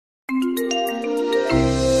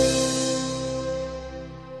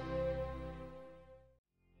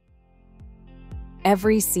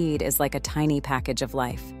Every seed is like a tiny package of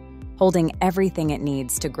life, holding everything it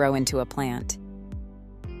needs to grow into a plant.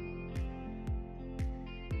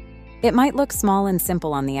 It might look small and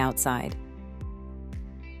simple on the outside,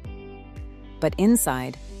 but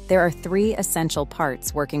inside, there are 3 essential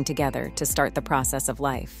parts working together to start the process of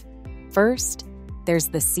life. First, there's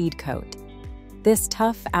the seed coat. This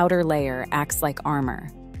tough outer layer acts like armor,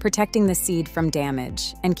 protecting the seed from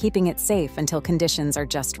damage and keeping it safe until conditions are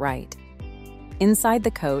just right. Inside the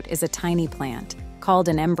coat is a tiny plant, called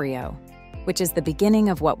an embryo, which is the beginning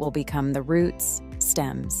of what will become the roots,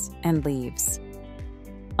 stems, and leaves.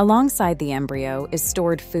 Alongside the embryo is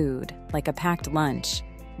stored food, like a packed lunch,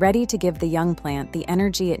 ready to give the young plant the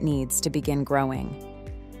energy it needs to begin growing.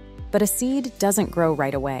 But a seed doesn't grow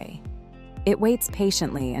right away. It waits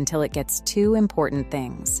patiently until it gets 2 important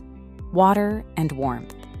things: water and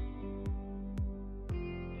warmth.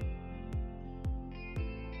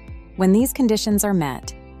 When these conditions are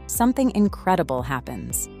met, something incredible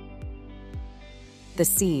happens. The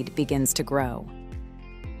seed begins to grow.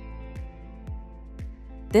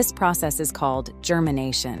 This process is called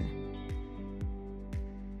germination.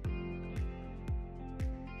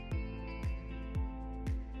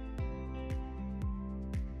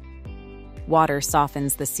 Water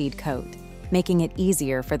softens the seed coat, making it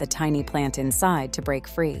easier for the tiny plant inside to break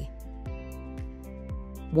free.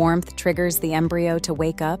 Warmth triggers the embryo to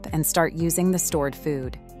wake up and start using the stored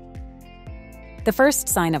food. The first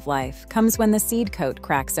sign of life comes when the seed coat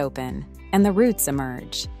cracks open and the roots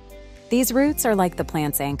emerge. These roots are like the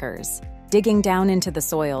plant's anchors, digging down into the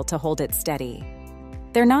soil to hold it steady.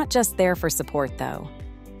 They're not just there for support, though.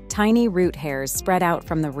 Tiny root hairs spread out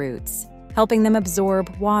from the roots, helping them absorb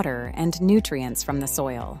water and nutrients from the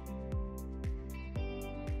soil.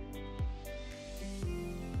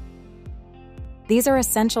 These are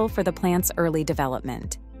essential for the plant's early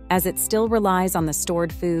development, as it still relies on the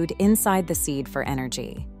stored food inside the seed for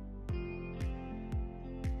energy.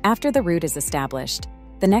 After the root is established,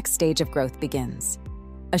 the next stage of growth begins.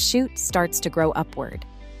 A shoot starts to grow upward,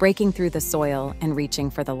 breaking through the soil and reaching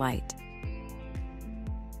for the light.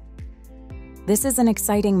 This is an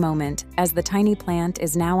exciting moment, as the tiny plant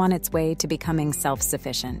is now on its way to becoming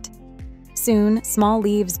self-sufficient. Soon, small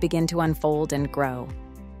leaves begin to unfold and grow.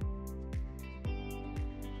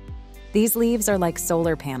 These leaves are like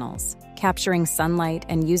solar panels, capturing sunlight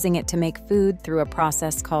and using it to make food through a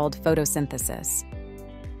process called photosynthesis.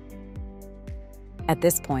 At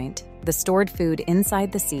this point, the stored food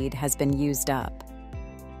inside the seed has been used up.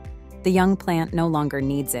 The young plant no longer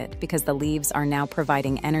needs it because the leaves are now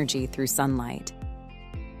providing energy through sunlight.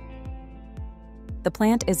 The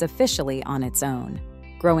plant is officially on its own,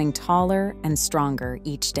 growing taller and stronger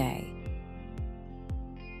each day.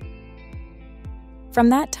 From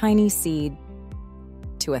that tiny seed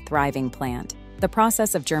to a thriving plant, the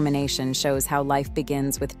process of germination shows how life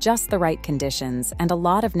begins with just the right conditions and a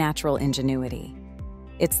lot of natural ingenuity.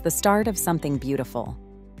 It's the start of something beautiful.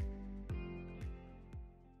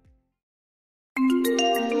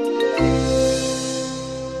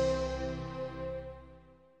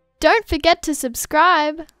 Don't forget to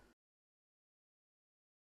subscribe.